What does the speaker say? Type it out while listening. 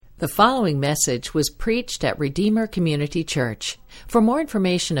The following message was preached at Redeemer Community Church. For more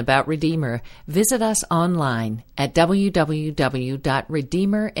information about Redeemer, visit us online at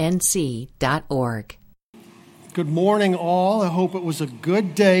www.redeemernc.org. Good morning, all. I hope it was a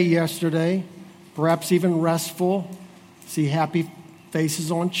good day yesterday, perhaps even restful. See happy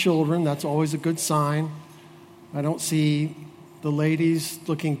faces on children. That's always a good sign. I don't see the ladies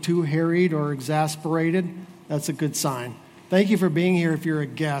looking too harried or exasperated. That's a good sign. Thank you for being here. If you're a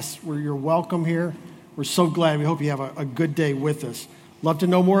guest, you're welcome here. We're so glad. We hope you have a good day with us. Love to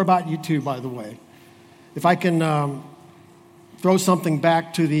know more about you too, by the way. If I can throw something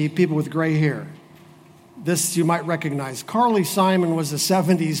back to the people with gray hair. This you might recognize. Carly Simon was a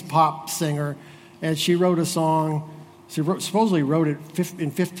 70s pop singer, and she wrote a song. She supposedly wrote it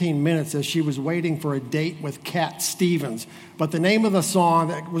in 15 minutes as she was waiting for a date with Cat Stevens. But the name of the song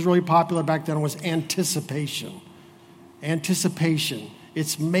that was really popular back then was Anticipation. Anticipation.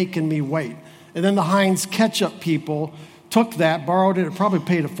 It's making me wait. And then the Heinz ketchup people took that, borrowed it, probably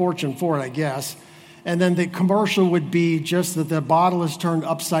paid a fortune for it, I guess. And then the commercial would be just that the bottle is turned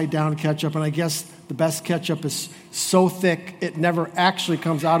upside down ketchup, and I guess the best ketchup is so thick it never actually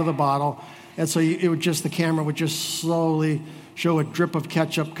comes out of the bottle. And so the camera would just slowly show a drip of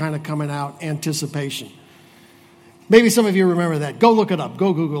ketchup kind of coming out, Anticipation. Maybe some of you remember that. Go look it up.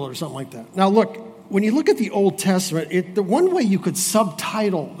 Go Google it or something like that. Now look, when you look at the Old Testament, the one way you could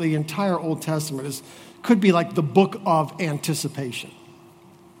subtitle the entire Old Testament could be like the book of anticipation.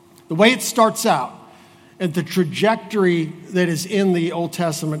 The way it starts out and the trajectory that is in the Old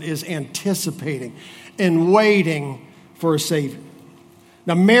Testament is anticipating and waiting for a Savior.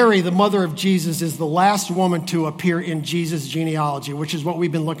 Now, Mary, the mother of Jesus, is the last woman to appear in Jesus' genealogy, which is what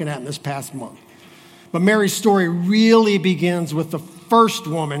we've been looking at in this past month. But Mary's story really begins with the first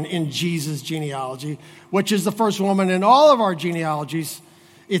woman in Jesus' genealogy, which is the first woman in all of our genealogies.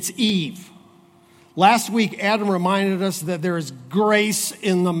 It's Eve. Last week, Adam reminded us that there is grace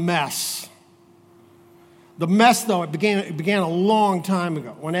in the mess. The mess, though, it began a long time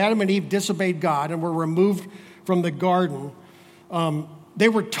ago. When Adam and Eve disobeyed God and were removed from the garden, they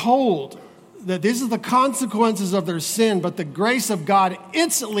were told that these are the consequences of their sin, but the grace of God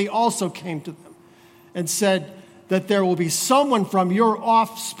instantly also came to them and said that there will be someone from your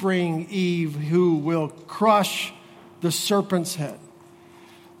offspring, Eve, who will crush the serpent's head.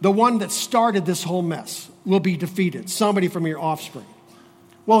 The one that started this whole mess will be defeated, somebody from your offspring.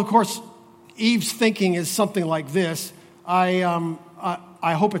 Well, of course, Eve's thinking is something like this. I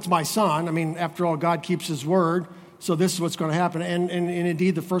hope it's my son. I mean, after all, God keeps his word. So this is what's going to happen. And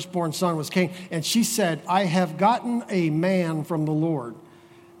indeed, the firstborn son was Cain. And she said, I have gotten a man from the Lord,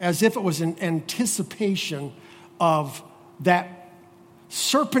 as if it was an anticipation of that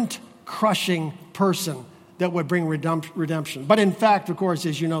serpent-crushing person that would bring redemption. But in fact, of course,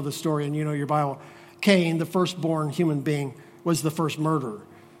 as you know the story and you know your Bible, Cain, the firstborn human being, was the first murderer.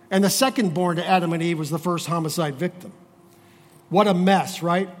 And the second-born to Adam and Eve was the first homicide victim. What a mess,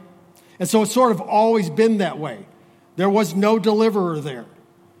 right? And so it's sort of always been that way. There was no deliverer there.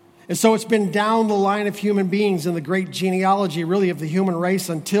 And so it's been down the line of human beings in the great genealogy, really, of the human race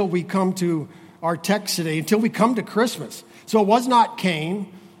until we come to our text today, until we come to Christmas. So it was not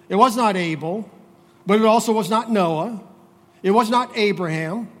Cain. It was not Abel. But it also was not Noah. It was not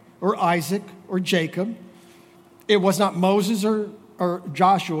Abraham or Isaac or Jacob. It was not Moses or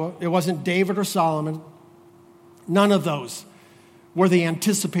Joshua. It wasn't David or Solomon. None of those were the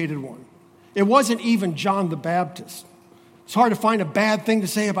anticipated one. It wasn't even John the Baptist. It's hard to find a bad thing to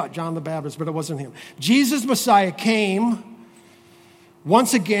say about John the Baptist, but it wasn't him. Jesus, Messiah, came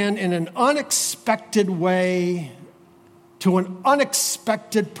once again in an unexpected way to an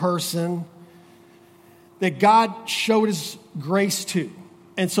unexpected person that God showed his grace to.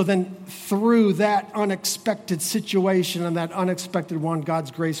 And so then through that unexpected situation and that unexpected one, God's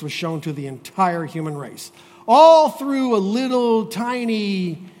grace was shown to the entire human race. All through a little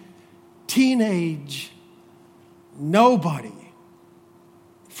tiny teenage nobody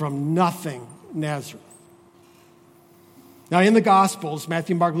from nothing, Nazareth. Now in the Gospels,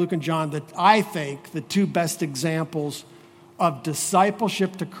 Matthew, Mark, Luke, and John, that I think the two best examples of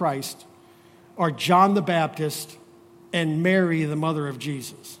discipleship to Christ are John the Baptist and Mary, the mother of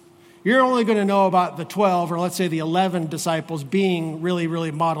Jesus. You're only going to know about the 12, or let's say the 11 disciples being really,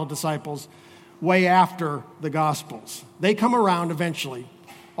 really model disciples way after the Gospels. They come around eventually,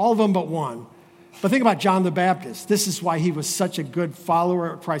 all of them but one. But think about John the Baptist. This is why he was such a good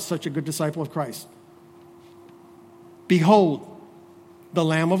follower of Christ, such a good disciple of Christ. Behold, the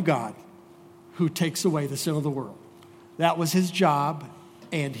Lamb of God who takes away the sin of the world. That was his job,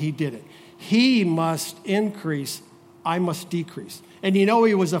 and he did it. He must increase, I must decrease. And you know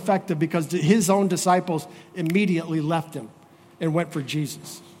he was effective because his own disciples immediately left him and went for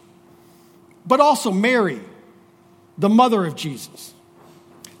Jesus. But also Mary, the mother of Jesus.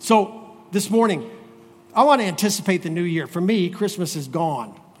 So this morning, I want to anticipate the new year. For me, Christmas is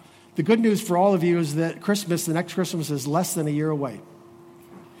gone. The good news for all of you is that the next Christmas is less than a year away.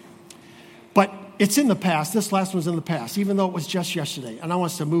 But it's in the past. This last one's in the past, even though it was just yesterday. And I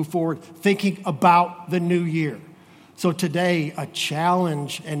want us to move forward thinking about the new year. So today, a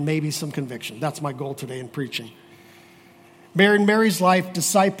challenge and maybe some conviction. That's my goal today in preaching. In Mary's life,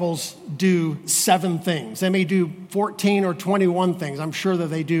 disciples do 7 things. They may do 14 or 21 things. I'm sure that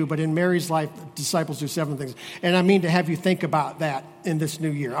they do. But in Mary's life, disciples do 7 things. And I mean to have you think about that in this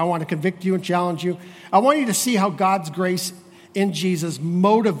new year. I want to convict you and challenge you. I want you to see how God's grace in Jesus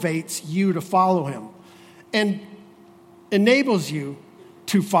motivates you to follow him and enables you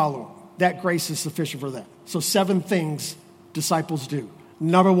to follow him. That grace is sufficient for that. So 7 things disciples do.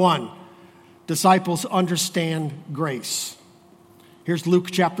 Number 1, disciples understand grace. Here's Luke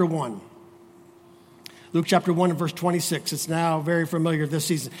chapter 1. Luke chapter 1 and verse 26. It's now very familiar this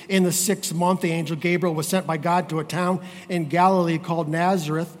season. In the 6th month, the angel Gabriel was sent by God to a town in Galilee called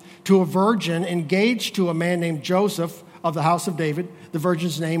Nazareth to a virgin engaged to a man named Joseph of the house of David. The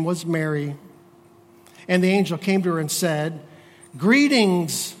virgin's name was Mary. And the angel came to her and said,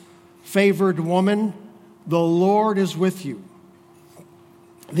 "Greetings, favored woman, the Lord is with you."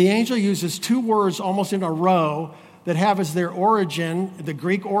 The angel uses 2 words almost in a row that have as their origin, the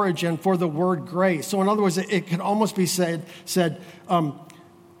Greek origin for the word grace. So in other words, it could almost be said,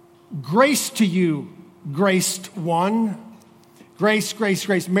 grace to you, graced one. Grace, grace,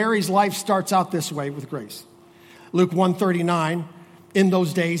 grace. Mary's life starts out this way with grace. Luke 1:39, in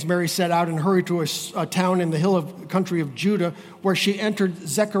those days, Mary set out and hurried to a town in the country of Judah, where she entered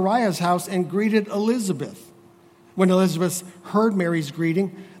Zechariah's house and greeted Elizabeth. When Elizabeth heard Mary's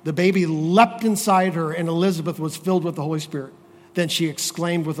greeting, the baby leapt inside her, and Elizabeth was filled with the Holy Spirit. Then she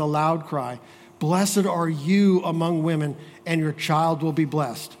exclaimed with a loud cry, "Blessed are you among women, and your child will be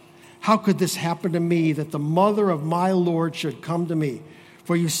blessed. How could this happen to me, that the mother of my Lord should come to me?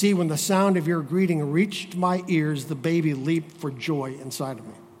 For you see, when the sound of your greeting reached my ears, the baby leaped for joy inside of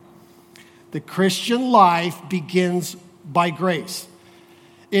me." The Christian life begins by grace.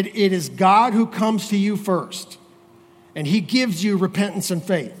 It is God who comes to you first, and he gives you repentance and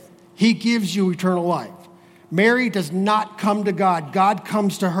faith. He gives you eternal life. Mary does not come to God. God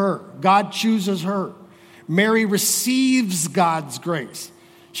comes to her. God chooses her. Mary receives God's grace.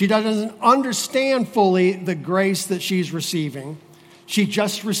 She doesn't understand fully the grace that she's receiving. She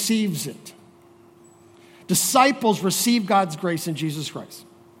just receives it. Disciples receive God's grace in Jesus Christ.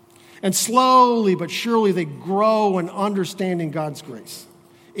 And slowly but surely they grow in understanding God's grace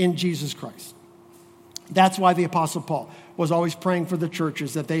in Jesus Christ. That's why the Apostle Paul was always praying for the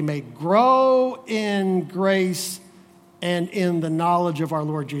churches, that they may grow in grace and in the knowledge of our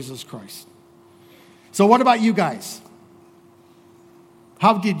Lord Jesus Christ. So what about you guys?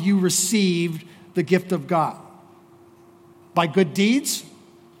 How did you receive the gift of God? By good deeds?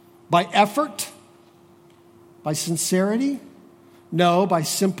 By effort? By sincerity? No, by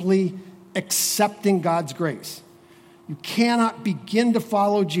simply accepting God's grace. You cannot begin to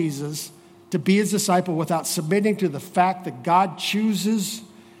follow Jesus, to be his disciple, without submitting to the fact that God chooses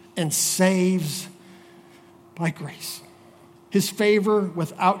and saves by grace. His favor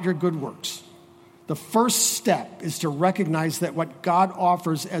without your good works. The first step is to recognize that what God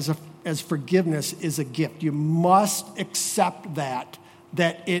offers as forgiveness is a gift. You must accept that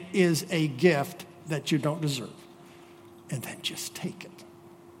it is a gift that you don't deserve. And then just take it.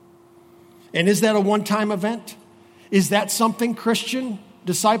 And is that a one-time event? Is that something, Christian,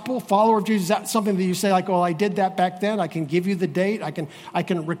 disciple, follower of Jesus, is that something that you say like, oh, I did that back then. I can give you the date. I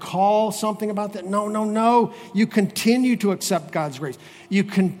can recall something about that. No. You continue to accept God's grace. You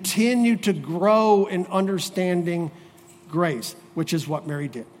continue to grow in understanding grace, which is what Mary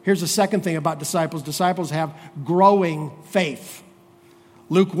did. Here's the second thing about disciples. Disciples have growing faith.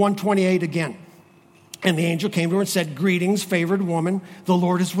 Luke 1:28 again. And the angel came to her and said, "Greetings, favored woman, the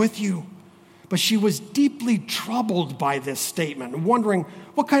Lord is with you." But she was deeply troubled by this statement, wondering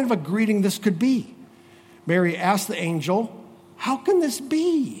what kind of a greeting this could be. Mary asked the angel, "How can this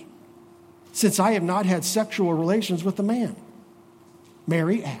be, since I have not had sexual relations with a man?"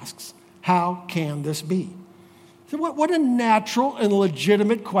 Mary asks, "How can this be?" So what a natural and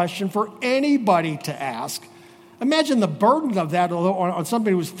legitimate question for anybody to ask. Imagine the burden of that on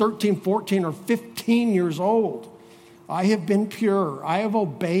somebody who was 13, 14, or 15 years old. I have been pure. I have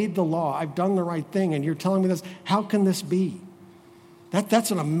obeyed the law. I've done the right thing. And you're telling me this. How can this be?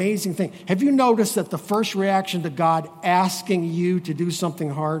 That's an amazing thing. Have you noticed that the first reaction to God asking you to do something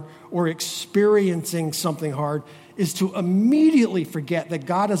hard or experiencing something hard is to immediately forget that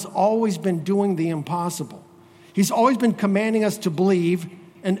God has always been doing the impossible? He's always been commanding us to believe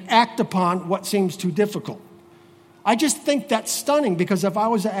and act upon what seems too difficult. I just think that's stunning, because if I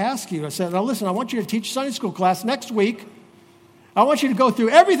was to ask you, I said, now listen, I want you to teach Sunday school class next week. I want you to go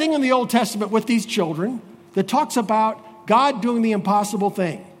through everything in the Old Testament with these children that talks about God doing the impossible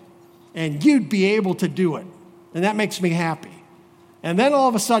thing, and you'd be able to do it. And that makes me happy. And then all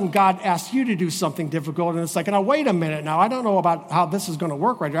of a sudden, God asks you to do something difficult, and it's like, now wait a minute now, I don't know about how this is going to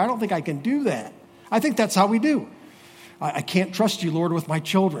work right here. I don't think I can do that. I think that's how we do. I can't trust you, Lord, with my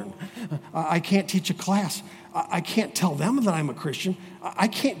children. I can't teach a class. I can't tell them that I'm a Christian. I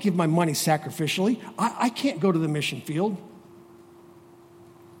can't give my money sacrificially. I can't go to the mission field.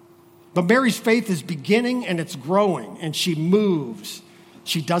 But Mary's faith is beginning and it's growing, and she moves.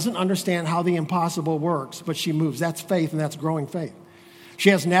 She doesn't understand how the impossible works, but she moves. That's faith, and that's growing faith. She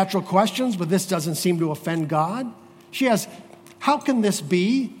has natural questions, but this doesn't seem to offend God. She has, how can this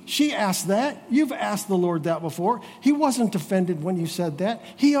be? She asked that. You've asked the Lord that before. He wasn't offended when you said that.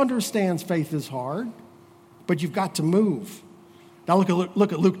 He understands faith is hard, but you've got to move. Now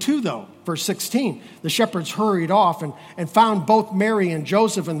look at Luke 2, though, verse 16. The shepherds hurried off and found both Mary and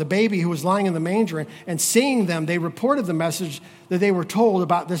Joseph and the baby who was lying in the manger. And seeing them, they reported the message that they were told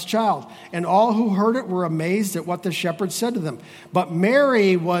about this child. And all who heard it were amazed at what the shepherds said to them. But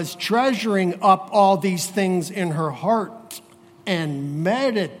Mary was treasuring up all these things in her heart and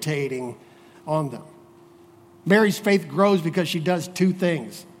meditating on them. Mary's faith grows because she does two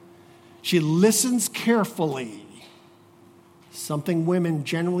things. She listens carefully, something women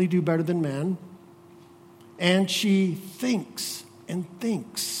generally do better than men, and she thinks and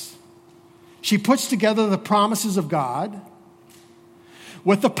thinks. She puts together the promises of God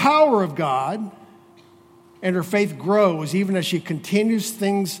with the power of God, and her faith grows even as she continues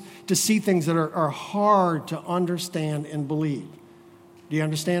to see things that are hard to understand and believe. Do you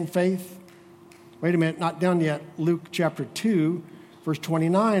understand faith? Wait a minute, not done yet. Luke chapter 2, verse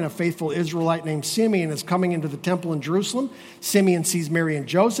 29, a faithful Israelite named Simeon is coming into the temple in Jerusalem. Simeon sees Mary and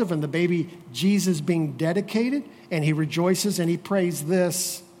Joseph and the baby Jesus being dedicated, and he rejoices and he prays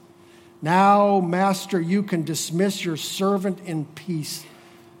this: "Now, Master, you can dismiss your servant in peace,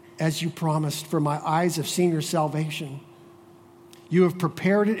 as you promised, for my eyes have seen your salvation. You have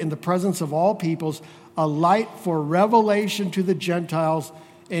prepared it in the presence of all peoples, a light for revelation to the Gentiles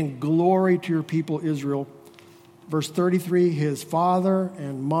and glory to your people Israel." Verse 33, his father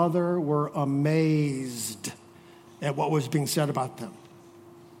and mother were amazed at what was being said about them.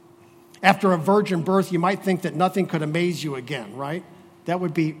 After a virgin birth, you might think that nothing could amaze you again, right? That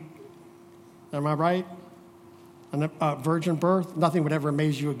would be, am I right? A virgin birth, nothing would ever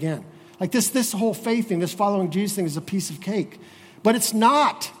amaze you again. Like this whole faith thing, this following Jesus thing is a piece of cake. But it's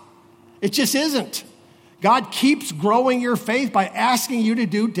not. It just isn't. God keeps growing your faith by asking you to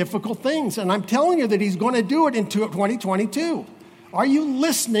do difficult things. And I'm telling you that he's going to do it in 2022. Are you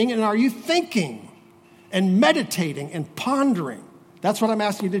listening and are you thinking and meditating and pondering? That's what I'm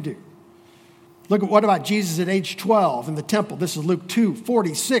asking you to do. Look at what about Jesus at age 12 in the temple. This is Luke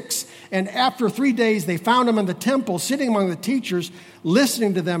 2:46. And after 3 days, they found him in the temple, sitting among the teachers,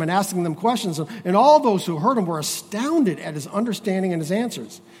 listening to them and asking them questions. And all those who heard him were astounded at his understanding and his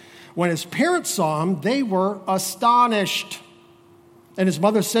answers. When his parents saw him, they were astonished. And his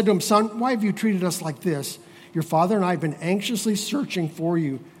mother said to him, "Son, why have you treated us like this? Your father and I have been anxiously searching for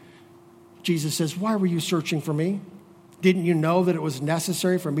you." Jesus says, "Why were you searching for me? Didn't you know that it was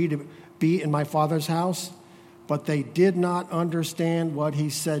necessary for me to be in my Father's house?" But they did not understand what he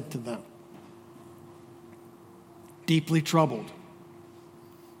said to them. Deeply troubled,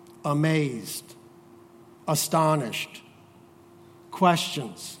 amazed, astonished,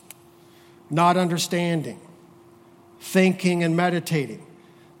 questions, not understanding, thinking and meditating.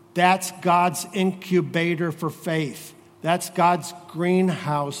 That's God's incubator for faith. That's God's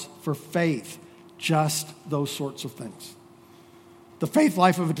greenhouse for faith. Just those sorts of things. The faith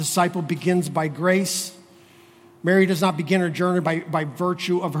life of a disciple begins by grace. Mary does not begin her journey by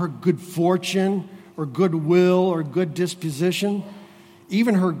virtue of her good fortune or goodwill or good disposition.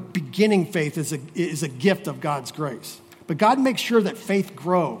 Even her beginning faith is a gift of God's grace. But God makes sure that faith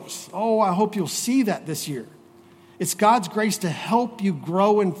grows. Oh, I hope you'll see that this year. It's God's grace to help you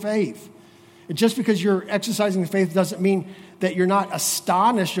grow in faith. And just because you're exercising faith doesn't mean that you're not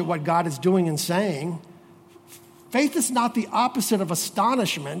astonished at what God is doing and saying. Faith is not the opposite of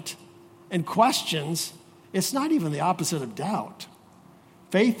astonishment and questions. It's not even the opposite of doubt.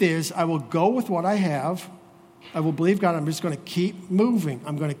 Faith is, I will go with what I have, I will believe God. I'm just going to keep moving.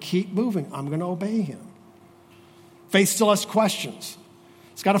 I'm going to keep moving. I'm going to obey him. Faith still has questions.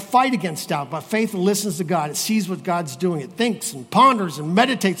 It's got to fight against doubt, but faith listens to God. It sees what God's doing. It thinks and ponders and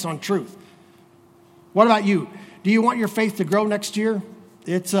meditates on truth. What about you? Do you want your faith to grow next year?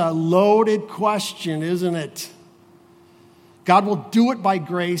 It's a loaded question, isn't it? God will do it by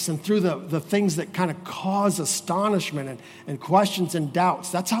grace and through the things that kind of cause astonishment and questions and doubts.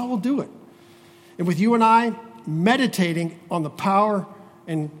 That's how we'll do it. And with you and I meditating on the power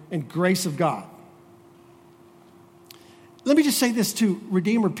and grace of God. Let me just say this to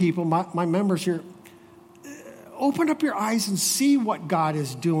Redeemer people, my members here. Open up your eyes and see what God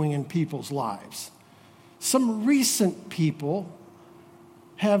is doing in people's lives. Some recent people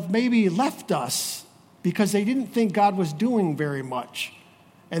have maybe left us because they didn't think God was doing very much.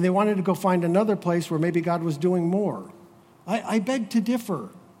 And they wanted to go find another place where maybe God was doing more. I beg to differ.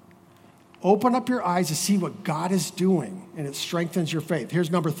 Open up your eyes to see what God is doing, and it strengthens your faith.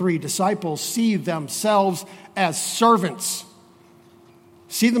 Here's number 3. Disciples see themselves as servants.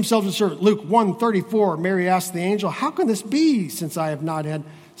 See themselves as servants. Luke 1:34, Mary asked the angel, "How can this be since I have not had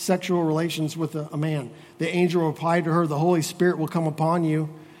sexual relations with a man?" The angel replied to her, "The Holy Spirit will come upon you,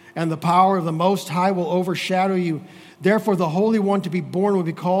 and the power of the Most High will overshadow you. Therefore, the Holy One to be born will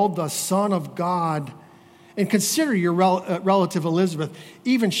be called the Son of God. And consider your relative Elizabeth.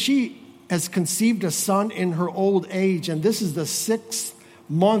 Even she has conceived a son in her old age, and this is the 6th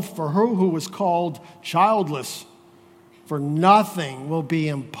month for her who was called childless. For nothing will be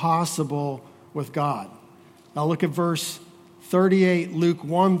impossible with God." Now look at verse 38, Luke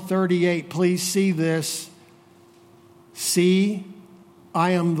 1:38. Please see this. "See,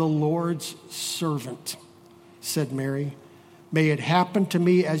 I am the Lord's servant," said Mary. "May it happen to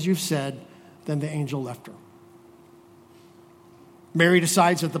me as you've said." Then the angel left her. Mary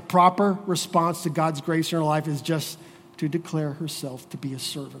decides that the proper response to God's grace in her life is just to declare herself to be a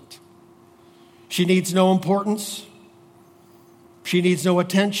servant. She needs no importance. She needs no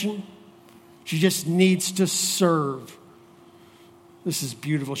attention. She just needs to serve. This is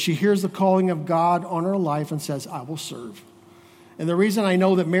beautiful. She hears the calling of God on her life and says, "I will serve." And the reason I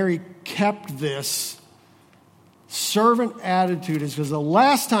know that Mary kept this servant attitude is because the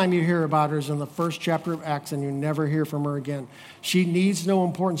last time you hear about her is in the 1st chapter of Acts, and you never hear from her again. She needs no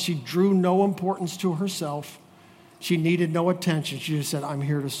importance. She drew no importance to herself. She needed no attention. She just said, "I'm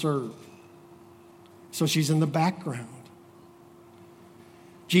here to serve." So she's in the background.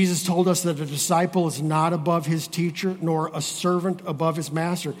 Jesus told us that a disciple is not above his teacher, nor a servant above his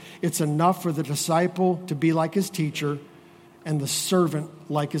master. It's enough for the disciple to be like his teacher and the servant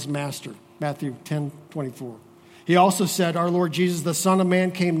like his master. Matthew 10:24. He also said, our Lord Jesus, the Son of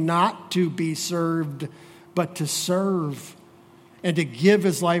Man, came not to be served, but to serve and to give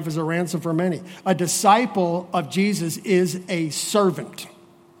his life as a ransom for many. A disciple of Jesus is a servant.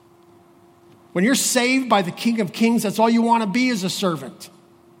 When you're saved by the King of Kings, that's all you want to be is a servant.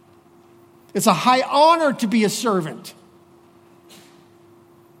 It's a high honor to be a servant.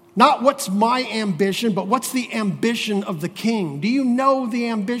 Not what's my ambition, but what's the ambition of the King? Do you know the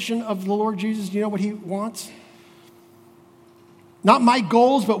ambition of the Lord Jesus? Do you know what he wants? Not my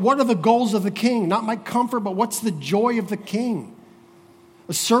goals, but what are the goals of the King? Not my comfort, but what's the joy of the King?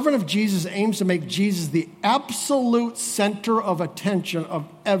 A servant of Jesus aims to make Jesus the absolute center of attention of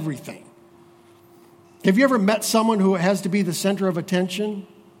everything. Have you ever met someone who has to be the center of attention?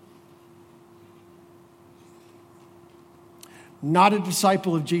 Not a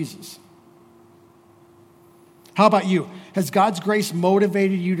disciple of Jesus. How about you? Has God's grace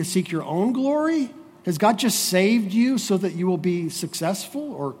motivated you to seek your own glory? Has God just saved you so that you will be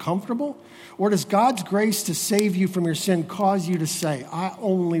successful or comfortable? Or does God's grace to save you from your sin cause you to say, I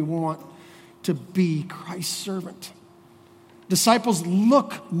only want to be Christ's servant? Disciples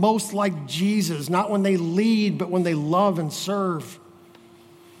look most like Jesus, not when they lead, but when they love and serve.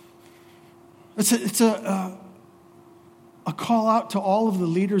 It's a call out to all of the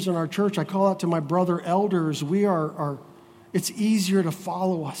leaders in our church. I call out to my brother elders. It's easier to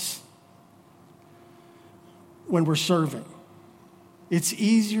follow us when we're serving. It's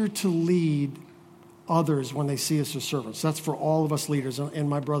easier to lead others when they see us as servants. That's for all of us leaders and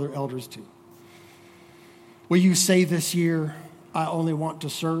my brother elders too. Will you say this year, I only want to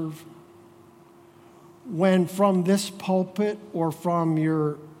serve? When from this pulpit or from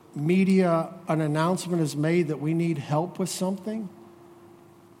your media an announcement is made that we need help with something,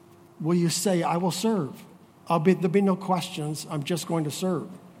 will you say, I will serve? There'll be no questions. I'm just going to serve.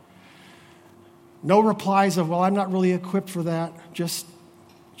 No replies of, well, I'm not really equipped for that. Just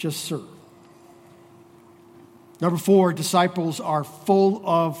serve. Number 4, disciples are full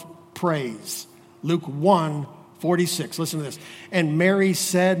of praise. Luke 1:46. Listen to this. And Mary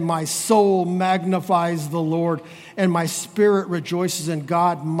said, my soul magnifies the Lord, and my spirit rejoices in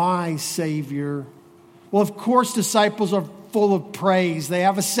God, my Savior. Well, of course, disciples are full of praise. They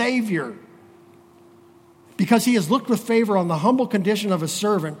have a Savior. Because he has looked with favor on the humble condition of a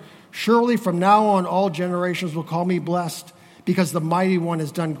servant, surely from now on all generations will call me blessed, because the Mighty One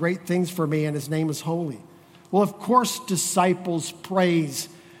has done great things for me, and his name is holy. Well, of course, disciples praise.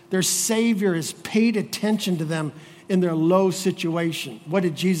 Their Savior has paid attention to them in their low situation. What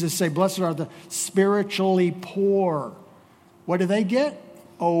did Jesus say? Blessed are the spiritually poor. What do they get?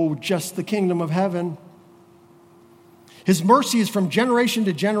 Oh, just the kingdom of heaven. His mercy is from generation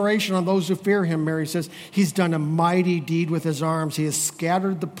to generation on those who fear him, Mary says. He's done a mighty deed with his arms. He has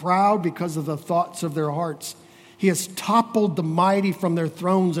scattered the proud because of the thoughts of their hearts. He has toppled the mighty from their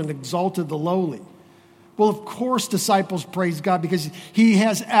thrones and exalted the lowly. Well, of course, disciples praise God because he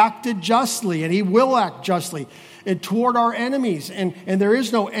has acted justly, and he will act justly and toward our enemies. And there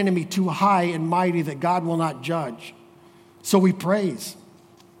is no enemy too high and mighty that God will not judge. So we praise.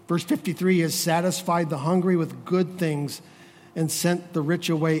 Verse 53 has satisfied the hungry with good things and sent the rich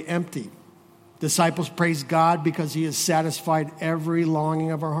away empty. Disciples praise God because he has satisfied every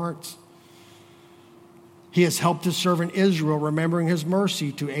longing of our hearts. He has helped his servant Israel, remembering his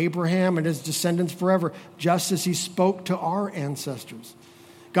mercy to Abraham and his descendants forever, just as he spoke to our ancestors.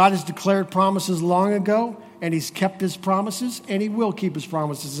 God has declared promises long ago, and he's kept his promises, and he will keep his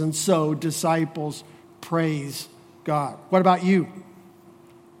promises. And so disciples praise God. What about you?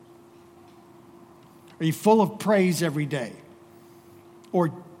 Are you full of praise every day?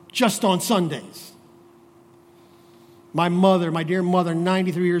 Or just on Sundays? My mother, my dear mother,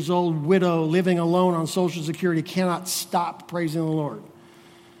 93 years old, widow, living alone on Social Security, cannot stop praising the Lord.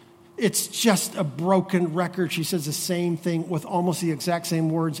 It's just a broken record. She says the same thing with almost the exact same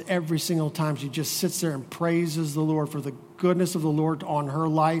words every single time. She just sits there and praises the Lord for the goodness of the Lord on her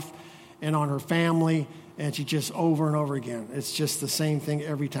life and on her family. And she just over and over again. It's just the same thing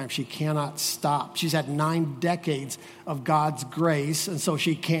every time. She cannot stop. She's had 9 decades of God's grace, and so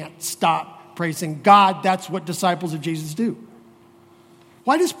she can't stop praising God. That's what disciples of Jesus do.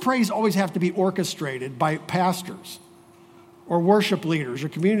 Why does praise always have to be orchestrated by pastors or worship leaders or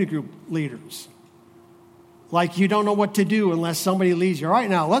community group leaders? Like you don't know what to do unless somebody leads you. All right,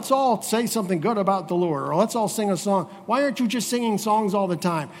 now let's all say something good about the Lord, or let's all sing a song. Why aren't you just singing songs all the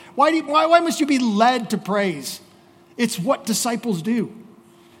time? Why must you be led to praise? It's what disciples do.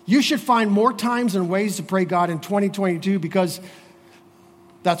 You should find more times and ways to pray God in 2022 because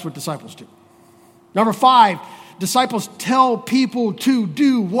that's what disciples do. Number 5, disciples tell people to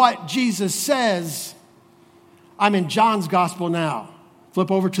do what Jesus says. I'm in John's gospel now. Flip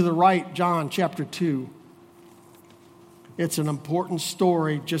over to the right, John chapter 2. It's an important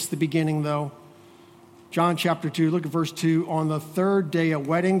story, just the beginning though. John chapter 2, look at verse 2. On the 3rd day, a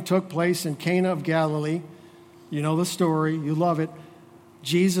wedding took place in Cana of Galilee. You know the story, you love it.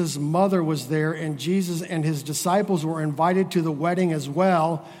 Jesus' mother was there, and Jesus and his disciples were invited to the wedding as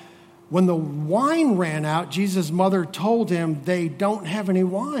well. When the wine ran out, Jesus' mother told him, they don't have any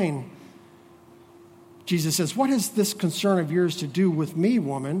wine. Jesus says, what has this concern of yours to do with me,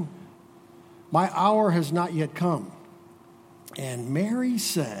 woman? My hour has not yet come. And Mary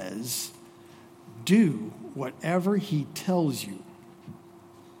says, do whatever he tells you.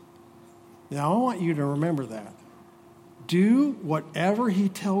 Now, I want you to remember that. Do whatever he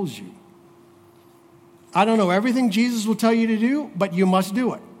tells you. I don't know everything Jesus will tell you to do, but you must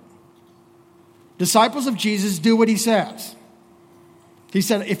do it. Disciples of Jesus do what he says. He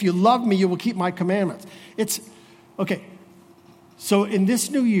said, if you love me, you will keep my commandments. Okay. So in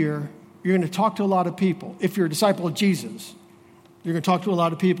this new year, you're going to talk to a lot of people. If you're a disciple of Jesus, you're going to talk to a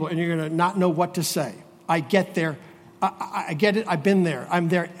lot of people, and you're going to not know what to say. I get there. I get it. I've been there. I'm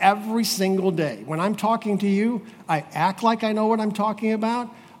there every single day. When I'm talking to you, I act like I know what I'm talking about.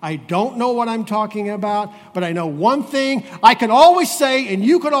 I don't know what I'm talking about, but I know one thing I can always say, and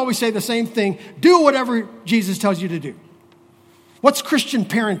you could always say the same thing. Do whatever Jesus tells you to do. What's Christian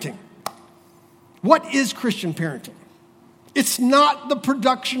parenting? What is Christian parenting? It's not the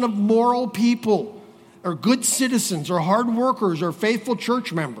production of moral people or good citizens or hard workers or faithful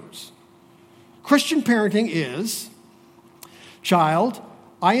church members. Christian parenting is, child,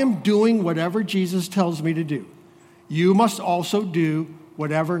 I am doing whatever Jesus tells me to do. You must also do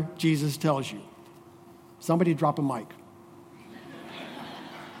whatever Jesus tells you. Somebody drop a mic.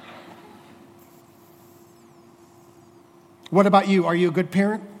 What about you? Are you a good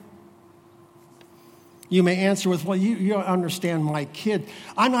parent? You may answer with, well, you don't understand my kid.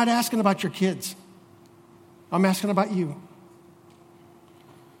 I'm not asking about your kids. I'm asking about you.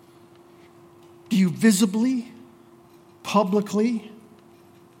 Do you visibly, publicly,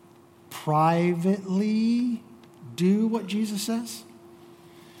 privately do what Jesus says?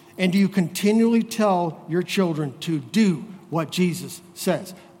 And do you continually tell your children to do what Jesus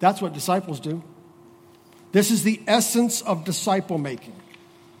says? That's what disciples do. This is the essence of disciple making.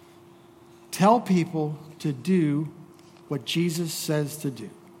 Tell people to do what Jesus says to do.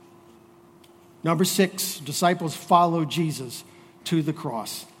 Number 6, disciples follow Jesus to the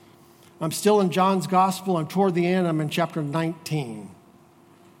cross. I'm still in John's gospel. I'm toward the end. I'm in chapter 19.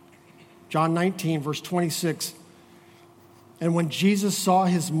 John 19, verse 26. And when Jesus saw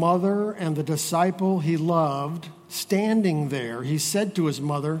his mother and the disciple he loved standing there, he said to his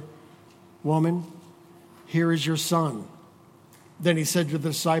mother, "Woman, here is your son." Then he said to the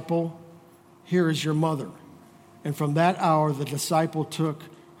disciple, "Here is your mother." And from that hour, the disciple took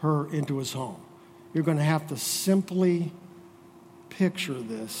her into his home. You're going to have to simply picture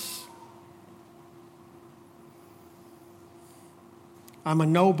this. I'm a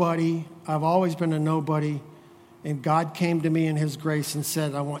nobody. I've always been a nobody. And God came to me in his grace and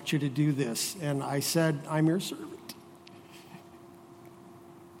said, "I want you to do this." And I said, "I'm your servant."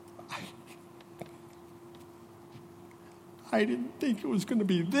 I didn't think it was going to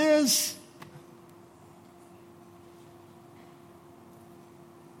be this.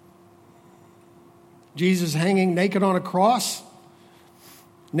 Jesus hanging naked on a cross,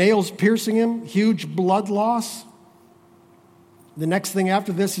 nails piercing him, huge blood loss. The next thing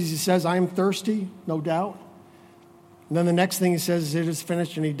after this is he says, "I am thirsty," no doubt. And then the next thing he says is, "It is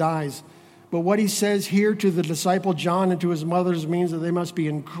finished," and he dies. But what he says here to the disciple John and to his mothers means that they must be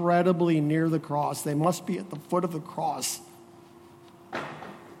incredibly near the cross. They must be at the foot of the cross.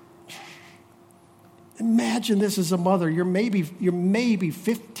 Imagine this as a mother. You're maybe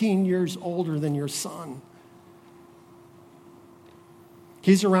 15 years older than your son.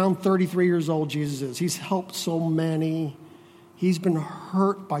 He's around 33 years old, Jesus is. He's helped so many. He's been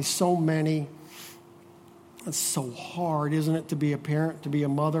hurt by so many. It's so hard, isn't it, to be a parent, to be a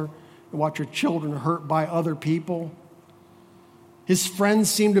mother, and watch your children hurt by other people. His friends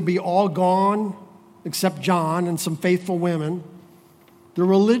seem to be all gone, except John and some faithful women. The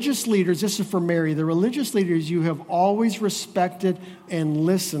religious leaders, this is for Mary, the religious leaders you have always respected and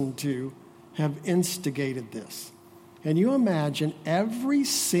listened to have instigated this. Can you imagine every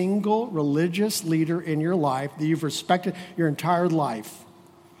single religious leader in your life that you've respected your entire life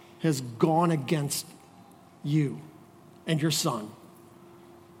has gone against you and your son?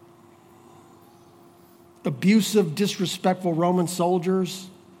 Abusive, disrespectful Roman soldiers,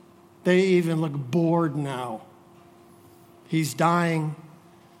 they even look bored now. He's dying.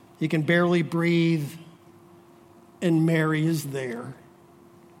 He can barely breathe. And Mary is there.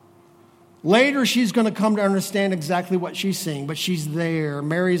 Later, she's going to come to understand exactly what she's seeing, but she's there.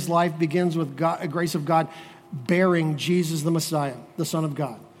 Mary's life begins with the grace of God bearing Jesus the Messiah, the Son of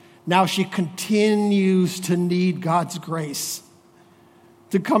God. Now she continues to need God's grace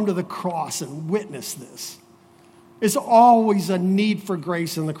to come to the cross and witness this. It's always a need for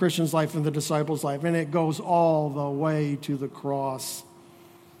grace in the Christian's life and the disciples' life, and it goes all the way to the cross.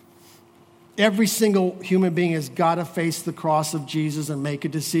 Every single human being has got to face the cross of Jesus and make a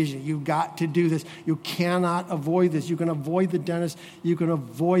decision. You've got to do this. You cannot avoid this. You can avoid the dentist. You can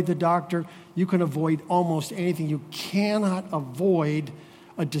avoid the doctor. You can avoid almost anything. You cannot avoid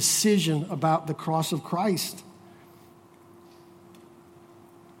a decision about the cross of Christ.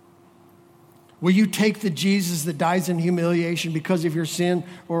 Will you take the Jesus that dies in humiliation because of your sin,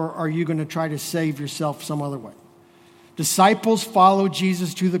 or are you going to try to save yourself some other way? Disciples follow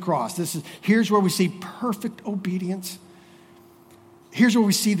Jesus to the cross. Here's where we see perfect obedience. Here's where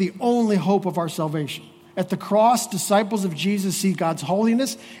we see the only hope of our salvation. At the cross, disciples of Jesus see God's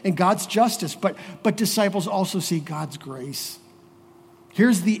holiness and God's justice, but disciples also see God's grace.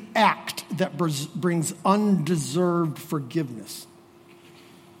 Here's the act that brings undeserved forgiveness.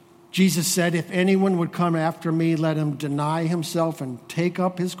 Jesus said, "If anyone would come after me, let him deny himself and take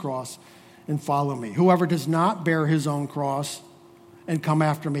up his cross and follow me. Whoever does not bear his own cross and come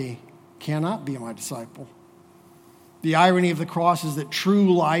after me cannot be my disciple." The irony of the cross is that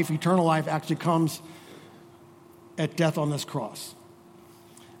true life, eternal life, actually comes at death on this cross.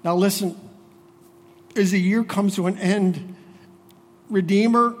 Now listen, as the year comes to an end,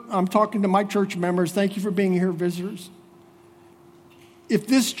 Redeemer, I'm talking to my church members. Thank you for being here, visitors. If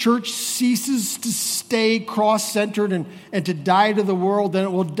this church ceases to stay cross-centered and to die to the world, then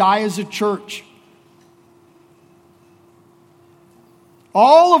it will die as a church.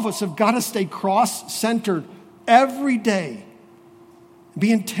 All of us have got to stay cross-centered every day.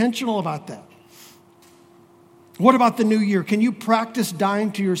 Be intentional about that. What about the new year? Can you practice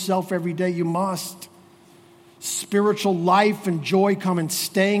dying to yourself every day? You must. Spiritual life and joy come in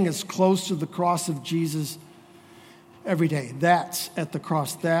staying as close to the cross of Jesus every day. That's at the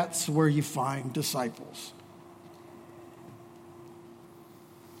cross. That's where you find disciples.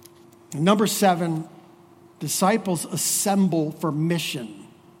 And number 7, disciples assemble for mission.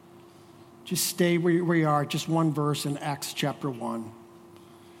 Just stay where you are. Just one verse in Acts chapter 1.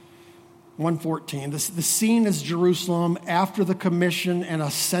 1:14. The scene is Jerusalem after the commission and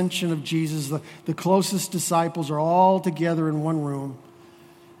ascension of Jesus. The closest disciples are all together in one room.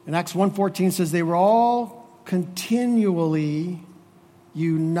 And Acts 1:14 says they were all continually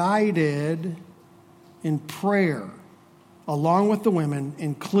united in prayer, along with the women,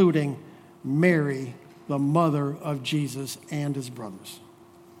 including Mary, the mother of Jesus, and his brothers.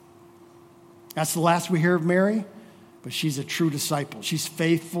 That's the last we hear of Mary. But she's a true disciple. She's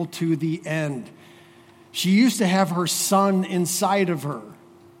faithful to the end. She used to have her son inside of her.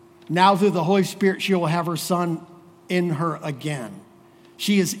 Now through the Holy Spirit, she will have her son in her again.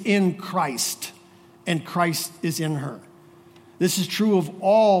 She is in Christ, and Christ is in her. This is true of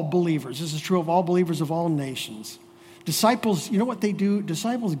all believers. This is true of all believers of all nations. Disciples, you know what they do?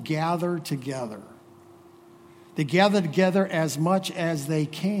 Disciples gather together. They gather together as much as they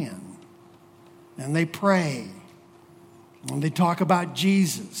can. And they pray. And they talk about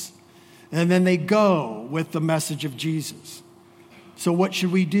Jesus. And then they go with the message of Jesus. So what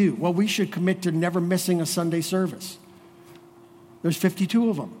should we do? Well, we should commit to never missing a Sunday service. There's 52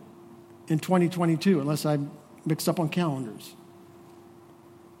 of them in 2022, unless I mixed up on calendars.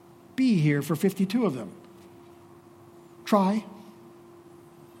 Be here for 52 of them. Try.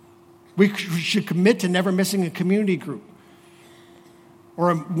 We should commit to never missing a community group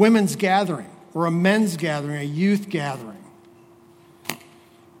or a women's gathering or a men's gathering, a youth gathering.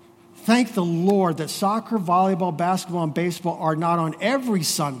 Thank the Lord that soccer, volleyball, basketball, and baseball are not on every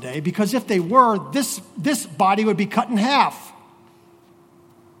Sunday, because if they were, this body would be cut in half.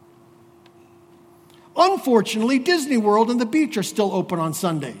 Unfortunately, Disney World and the beach are still open on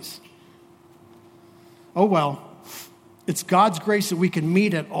Sundays. Oh well, it's God's grace that we can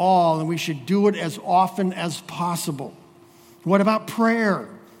meet at all, and we should do it as often as possible. What about prayer?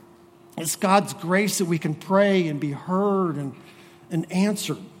 It's God's grace that we can pray and be heard and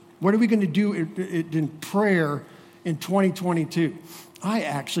answered. What are we going to do in prayer in 2022? I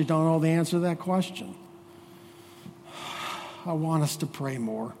actually don't know the answer to that question. I want us to pray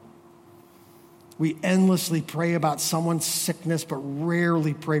more. We endlessly pray about someone's sickness, but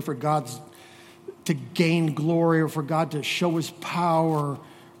rarely pray for God to gain glory or for God to show his power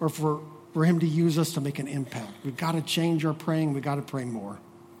or for him to use us to make an impact. We've got to change our praying. We've got to pray more.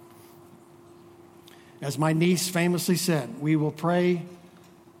 As my niece famously said, we will pray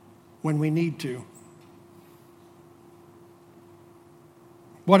when we need to.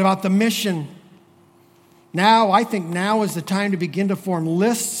 What about the mission? I think now is the time to begin to form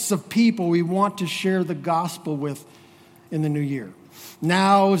lists of people we want to share the gospel with in the new year.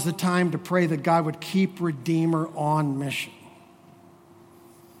 Now is the time to pray that God would keep Redeemer on mission.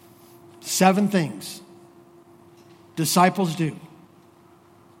 7 things disciples do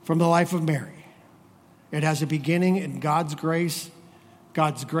from the life of Mary. It has a beginning in God's grace.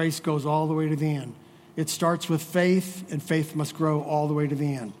 God's grace goes all the way to the end. It starts with faith, and faith must grow all the way to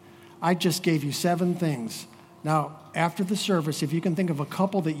the end. I just gave you 7 things. Now, after the service, if you can think of a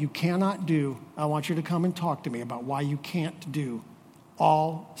couple that you cannot do, I want you to come and talk to me about why you can't do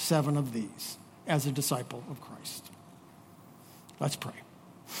all 7 of these as a disciple of Christ. Let's pray.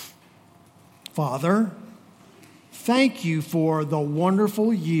 Father, thank you for the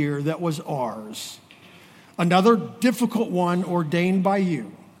wonderful year that was ours. Another difficult one ordained by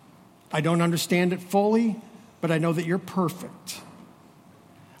you. I don't understand it fully, but I know that you're perfect.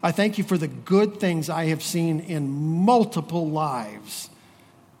 I thank you for the good things I have seen in multiple lives,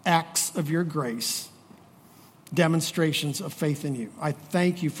 acts of your grace, demonstrations of faith in you. I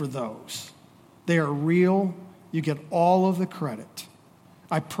thank you for those. They are real. You get all of the credit.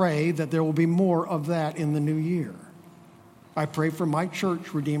 I pray that there will be more of that in the new year. I pray for my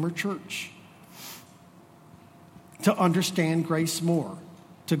church, Redeemer Church, to understand grace more,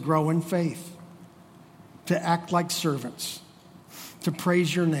 to grow in faith, to act like servants, to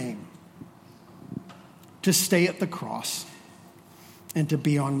praise your name, to stay at the cross, and to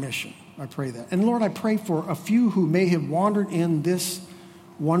be on mission. I pray that. And Lord, I pray for a few who may have wandered in this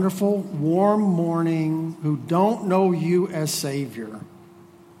wonderful, warm morning who don't know you as Savior.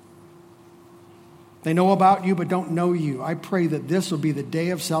 They know about you but don't know you. I pray that this will be the day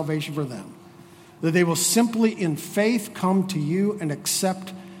of salvation for them, that they will simply in faith come to you and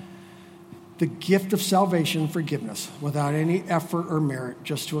accept the gift of salvation and forgiveness without any effort or merit,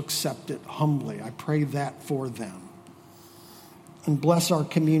 just to accept it humbly. I pray that for them. And bless our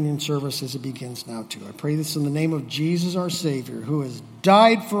communion service as it begins now, too. I pray this in the name of Jesus, our Savior, who has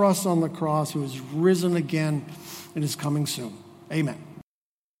died for us on the cross, who has risen again and is coming soon. Amen.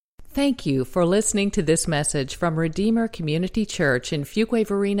 Thank you for listening to this message from Redeemer Community Church in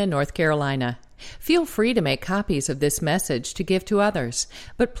Fuquay-Varina, North Carolina. Feel free to make copies of this message to give to others,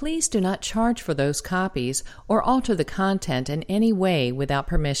 but please do not charge for those copies or alter the content in any way without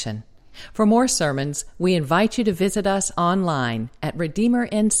permission. For more sermons, we invite you to visit us online at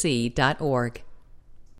redeemernc.org.